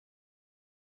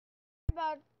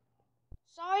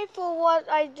sorry for what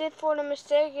I did for the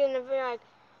mistake in the video.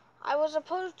 I was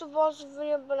supposed to pause the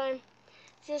video, but I'm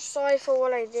just sorry for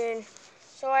what I did.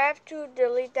 So I have to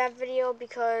delete that video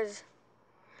because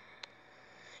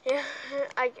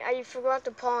I forgot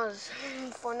to pause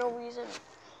for no reason.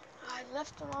 I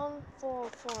left it on for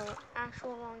an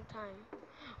actual long time.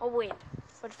 Oh wait,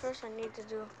 but first I need to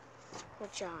do the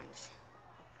challenge.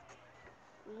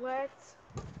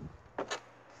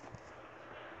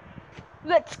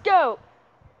 Let's go!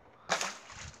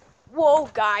 Whoa,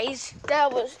 guys,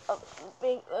 that was a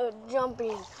big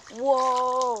jumping.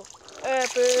 Whoa,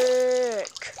 epic!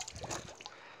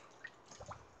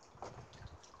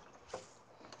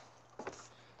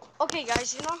 Okay,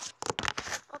 guys,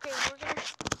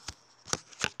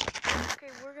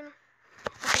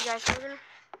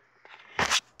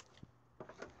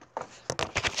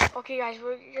 Okay, guys,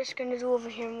 we're just gonna do over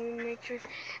here and we make sure it's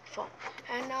full.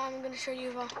 And now I'm gonna show you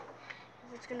if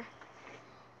it's gonna.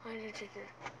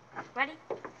 Ready?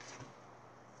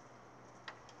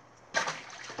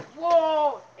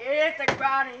 Whoa! It hit the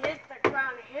ground, it hit the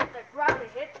ground, it hit the ground,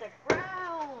 it hit the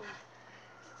ground.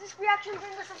 Does this reaction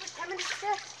bring us over 10 minutes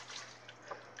yet?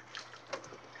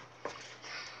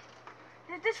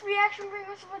 Did this reaction bring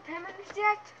us over 10 minutes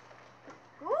yet?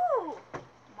 Ooh!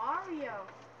 Mario.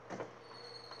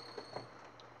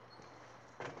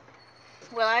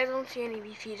 Well, I don't see any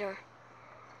beef eater.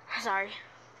 Sorry.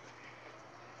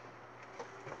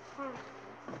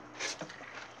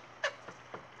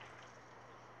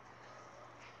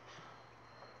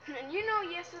 And you know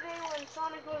yesterday when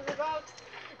Sonic was about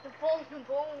to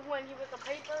boom when he was a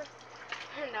paper?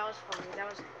 And that was funny. That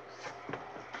was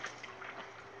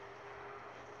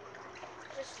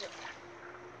just look.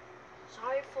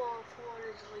 Sorry for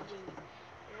this leaking.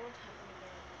 It won't happen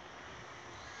again.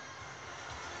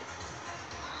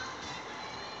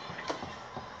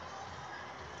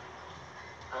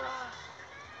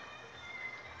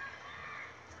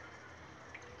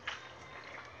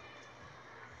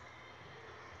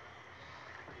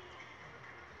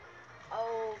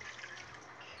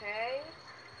 Okay.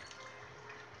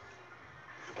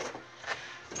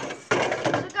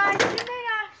 So guys, you may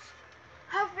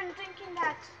have been thinking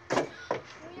that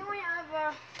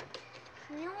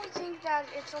we only think that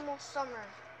it's almost summer.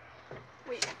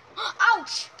 Wait.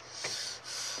 Ouch!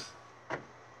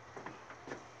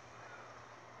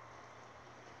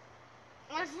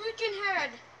 My freaking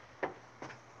head.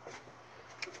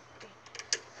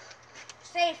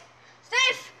 Safe.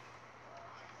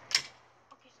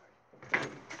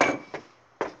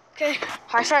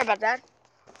 Okay, sorry about that.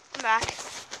 I'm back.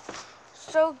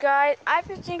 So guys, I've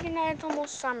been thinking that it's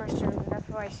almost summer soon. That's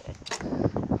what I said.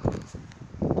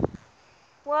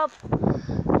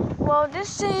 Well,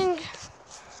 this thing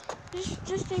is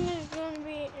going to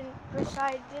be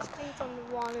beside this thing from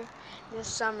the water this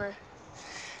summer.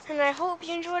 And I hope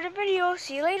you enjoyed the video.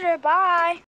 See you later. Bye.